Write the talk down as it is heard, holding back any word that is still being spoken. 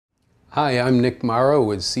Hi, I'm Nick Marra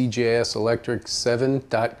with CJS Electric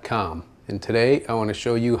 7.com, and today I want to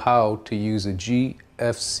show you how to use a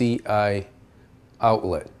GFCI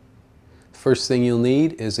outlet. First thing you'll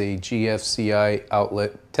need is a GFCI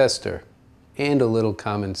outlet tester and a little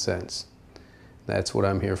common sense. That's what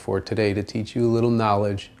I'm here for today, to teach you a little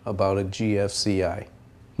knowledge about a GFCI.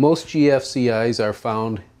 Most GFCIs are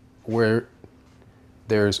found where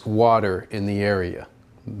there's water in the area.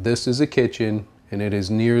 This is a kitchen and it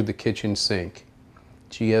is near the kitchen sink.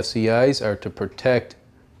 GFCIs are to protect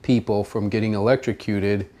people from getting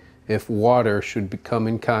electrocuted if water should come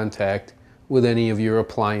in contact with any of your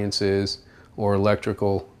appliances or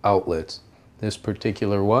electrical outlets. This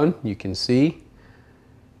particular one, you can see,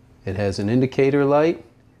 it has an indicator light,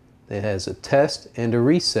 it has a test and a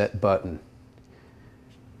reset button.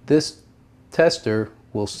 This tester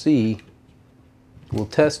will test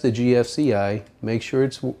the GFCI, make sure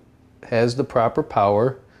it has the proper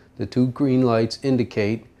power. The two green lights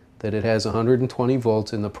indicate that it has 120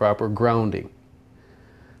 volts in the proper grounding.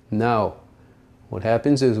 Now, what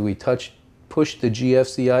happens is we push the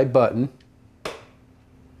GFCI button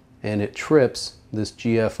and it trips this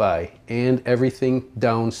GFI, and everything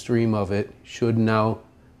downstream of it should now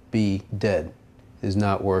be dead, is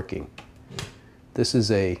not working. This is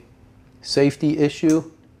a safety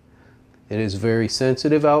issue. It is a very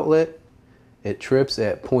sensitive outlet. It trips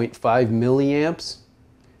at 0.5 milliamps,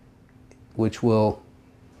 which will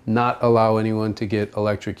not allow anyone to get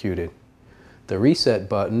electrocuted. The reset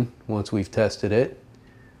button, once we've tested it,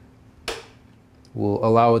 will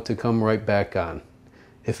allow it to come right back on.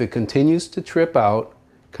 If it continues to trip out,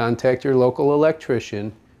 contact your local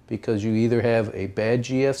electrician, because you either have a bad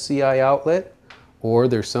GFCI outlet or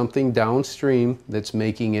there's something downstream that's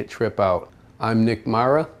making it trip out. I'm Nick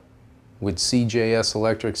Marra with CJS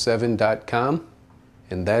Electric 7.com,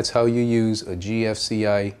 and that's how you use a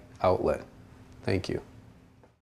GFCI outlet. Thank you.